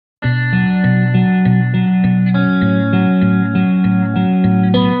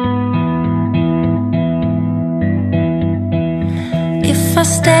I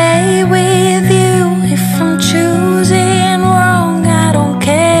stay with you. If I'm choosing wrong, I don't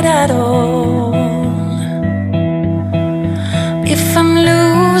care at all. If I'm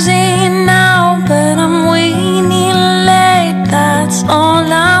losing now, but I'm winning late, that's all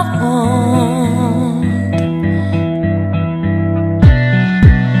I want.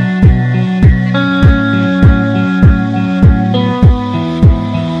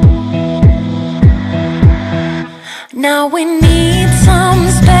 Now we need some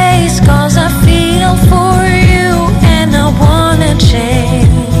space, 'cause I feel for you and I wanna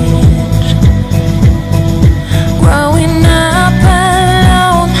change. Growing up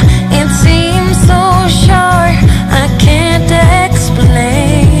alone, it seems so short, I can't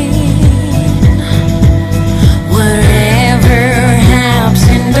explain. Whatever happens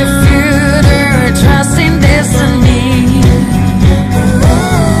in the future, trust in destiny.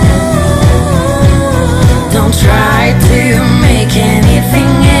 Don't try to make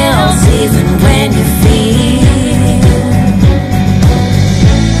anything else, even when you feel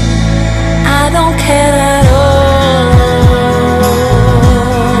I don't care at all.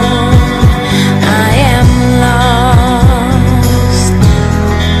 I am lost.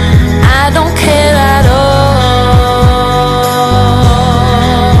 I don't care at all.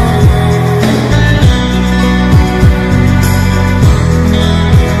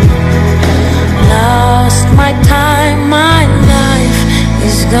 Lost my time, my life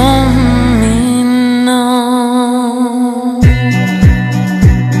is going on.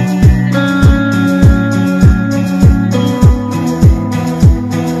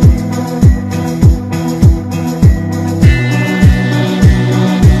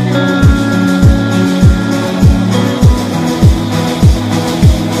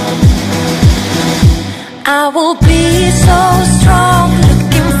 I will be so strong,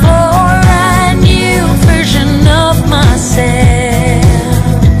 looking for a new version of myself.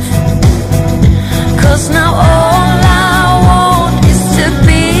 'Cause now all I want is to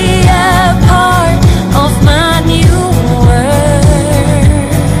be a part of my new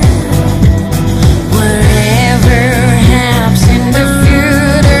world. Whatever happens in the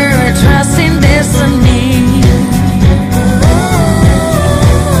future, trust in destiny.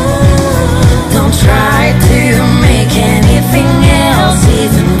 Don't try to make anything else,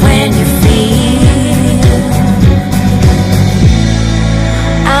 even when you feel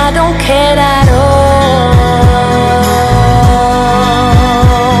I don't care at all.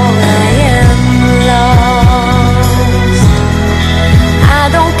 I am lost. I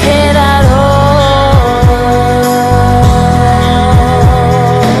don't care at all.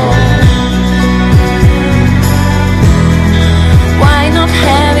 Why not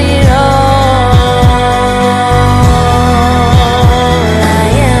have it all? I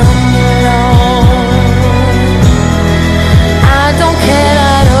am lost. I don't care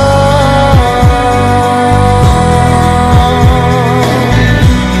at all.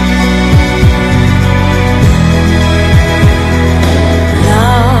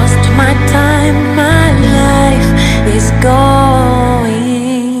 Lost my time, my life is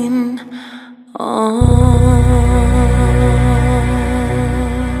going on.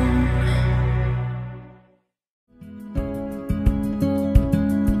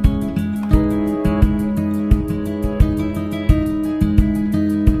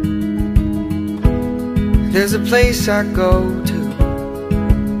 There's a place I go to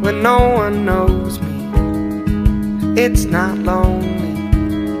when no one knows me. It's not lonely,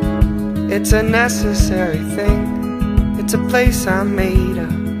 it's a necessary thing. It's a place I made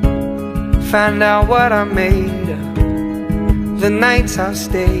up, find out what I'm made of. The nights I've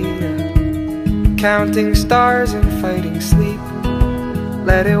stayed up, counting stars and fighting sleep.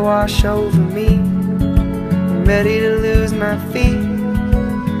 Let it wash over me, I'm ready to lose my feet.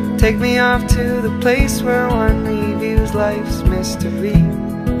 Take me off to the place where one reviews life's mystery.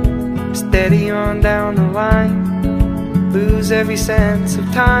 Steady on down the line, lose every sense of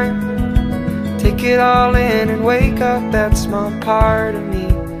time. Take it all in and wake up that small part of me.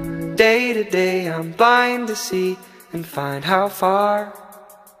 Day to day I'm blind to see and find how far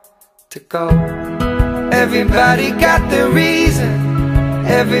to go. Everybody got their reason,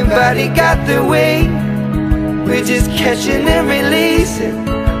 everybody got their way. We're just catching and releasing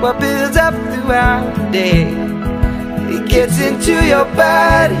what builds up throughout the day. It gets into your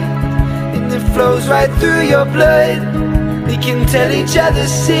body and it flows right through your blood. We can tell each other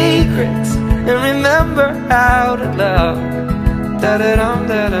secrets and remember how to love. Da-da-dum,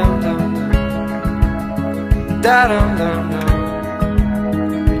 da-dum, dum, da-dum, dum, dum,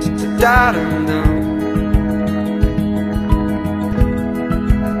 da-dum, dum,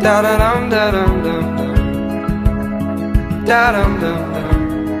 da-da-dum, da-dum, dum, dum, da-dum, dum, dum.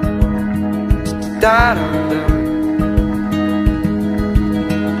 da dum dum.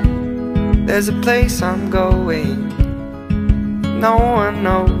 There's a place I'm going, no one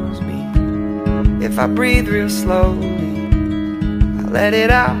knows me. If I breathe real slowly, I let it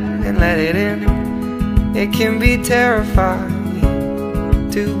out and let it in. It can be terrifying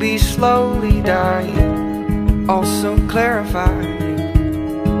to be slowly dying, also clarifying.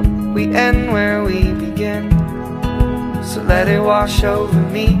 We end where we begin, so let it wash over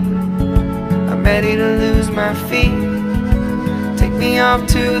me. I'm ready to lose my feet. Take me off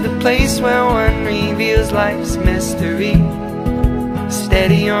to the place where one reveals life's mystery.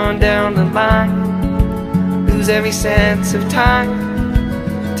 Steady on down the line, lose every sense of time.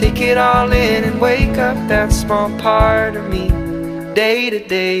 Take it all in and wake up that small part of me. Day to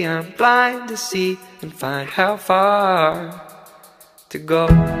day I'm blind to see and find how far to go.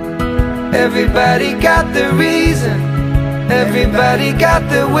 Everybody got the reason, everybody got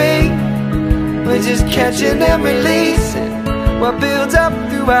the way. We're just catching and releasing what builds up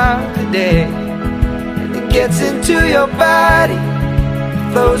throughout the day. And it gets into your body,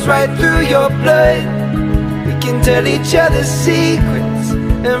 flows right through your blood. We can tell each other secrets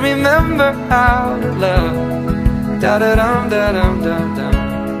and remember how to love. Da da dum da dum dum dum,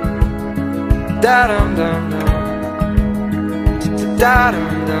 da dum dum dum, da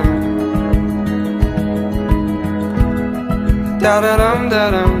dum dum, da da dum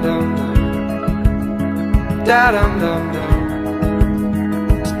da dum dum dum, da dum dum dum,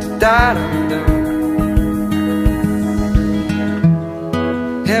 da dum dum.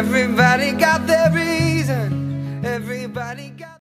 Everybody got their reason.